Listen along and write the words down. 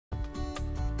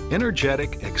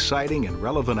Energetic, exciting, and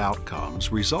relevant outcomes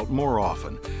result more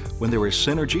often when there is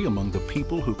synergy among the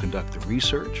people who conduct the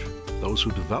research, those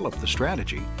who develop the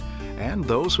strategy, and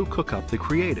those who cook up the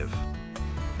creative.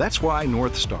 That's why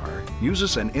Northstar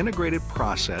uses an integrated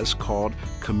process called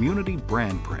Community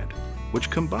Brand Print, which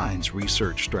combines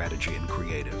research, strategy, and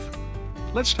creative.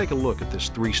 Let's take a look at this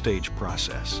three-stage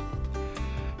process.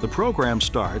 The program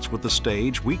starts with the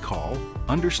stage we call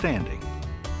Understanding.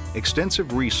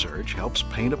 Extensive research helps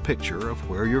paint a picture of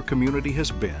where your community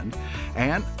has been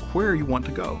and where you want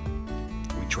to go.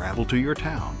 We travel to your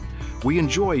town. We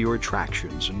enjoy your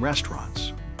attractions and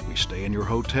restaurants. We stay in your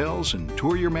hotels and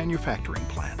tour your manufacturing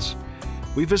plants.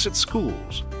 We visit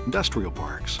schools, industrial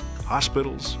parks,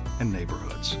 hospitals, and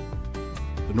neighborhoods.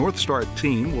 The Northstar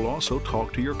team will also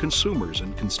talk to your consumers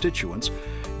and constituents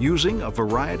using a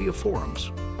variety of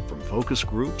forums, from focus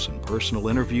groups and personal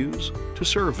interviews to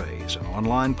surveys and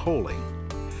online polling.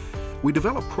 We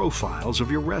develop profiles of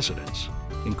your residents,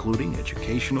 including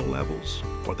educational levels,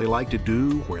 what they like to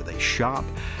do, where they shop,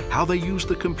 how they use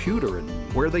the computer, and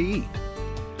where they eat.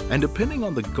 And depending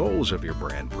on the goals of your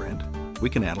brand print, we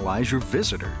can analyze your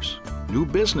visitors, new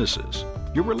businesses,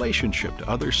 your relationship to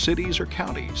other cities or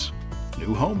counties,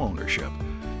 new home ownership,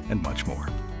 and much more.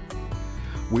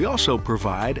 We also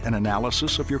provide an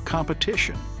analysis of your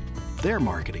competition, their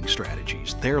marketing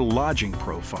strategies, their lodging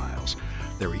profiles,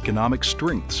 their economic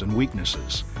strengths and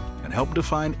weaknesses, and help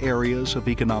define areas of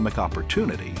economic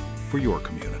opportunity for your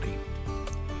community.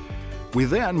 We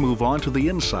then move on to the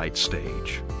insight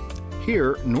stage.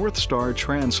 Here, Northstar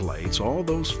translates all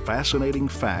those fascinating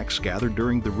facts gathered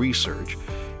during the research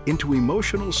into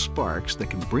emotional sparks that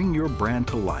can bring your brand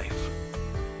to life.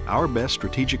 Our best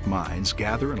strategic minds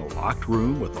gather in a locked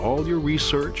room with all your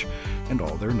research and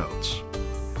all their notes.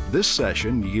 This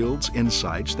session yields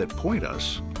insights that point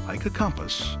us, like a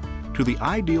compass, to the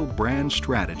ideal brand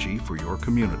strategy for your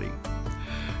community.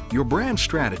 Your brand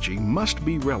strategy must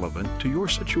be relevant to your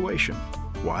situation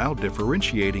while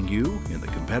differentiating you in the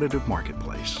competitive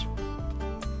marketplace.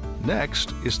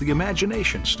 Next is the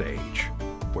imagination stage,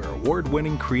 where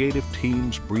award-winning creative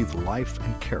teams breathe life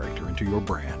and character into your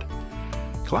brand.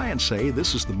 Clients say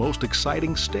this is the most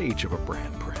exciting stage of a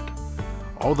brand print.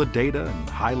 All the data and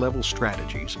high-level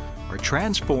strategies are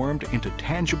transformed into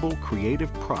tangible,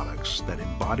 creative products that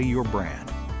embody your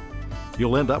brand.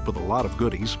 You'll end up with a lot of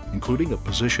goodies, including a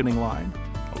positioning line,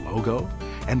 a logo,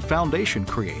 and foundation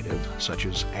creative such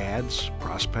as ads,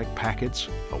 prospect packets,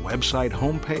 a website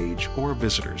homepage, or a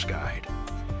visitor's guide.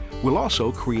 We'll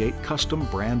also create custom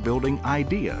brand building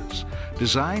ideas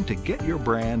designed to get your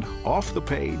brand off the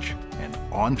page and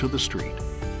onto the street.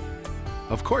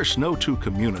 Of course, no two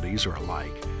communities are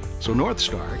alike, so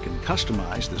Northstar can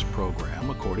customize this program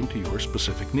according to your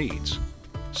specific needs.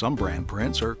 Some brand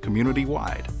prints are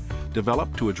community-wide,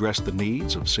 developed to address the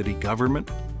needs of city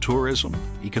government, tourism,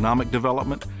 economic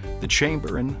development, the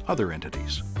chamber, and other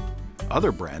entities.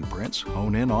 Other brand prints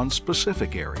hone in on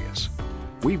specific areas.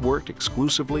 We've worked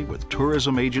exclusively with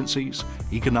tourism agencies,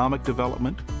 economic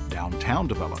development, downtown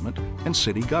development, and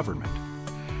city government.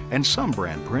 And some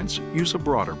brand prints use a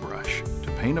broader brush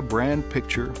to paint a brand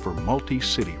picture for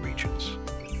multi-city regions.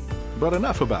 But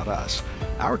enough about us.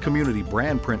 Our community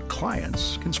brand print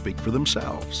clients can speak for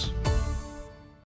themselves.